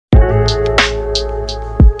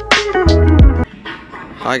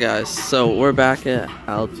Hi guys, so we're back at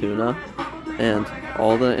Altoona and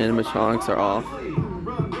all the animatronics are off.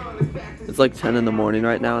 It's like 10 in the morning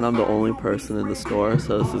right now and I'm the only person in the store,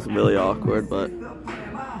 so this is really awkward, but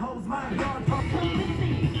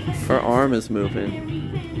her arm is moving.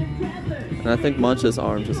 And I think Munch's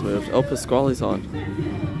arm just moved. Oh, Pasquale's on.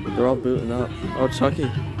 They're all booting up. Oh, Chucky,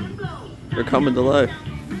 you're coming to life.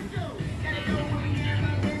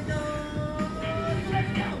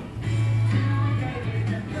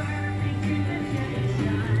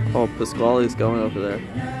 Oh, Pasquale's going over there.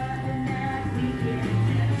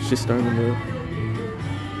 She's starting to move.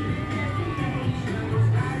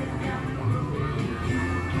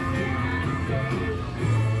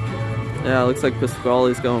 Yeah, it looks like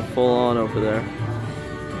Pasquale's going full on over there.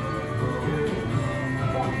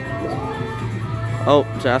 Oh,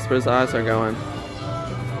 Jasper's eyes are going.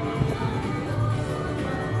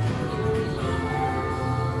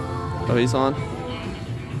 Oh, he's on.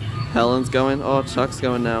 Helen's going. Oh, Chuck's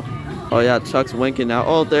going now. Oh yeah, Chuck's winking now.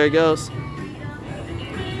 Oh, there he goes.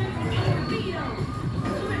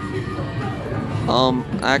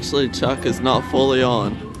 Actually Chuck is not fully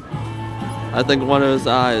on. I think one of his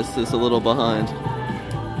eyes is a little behind.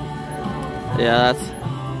 Yeah,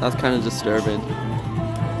 that's kind of disturbing.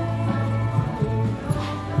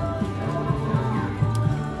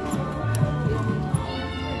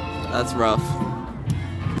 That's rough.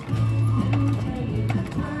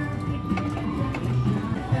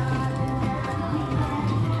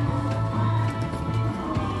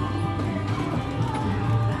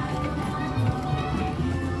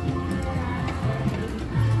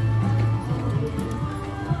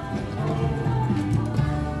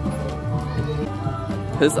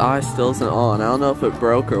 His eye still isn't on. I don't know if it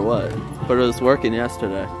broke or what, but it was working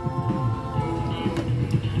yesterday.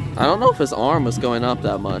 I don't know if his arm was going up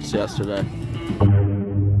that much yesterday.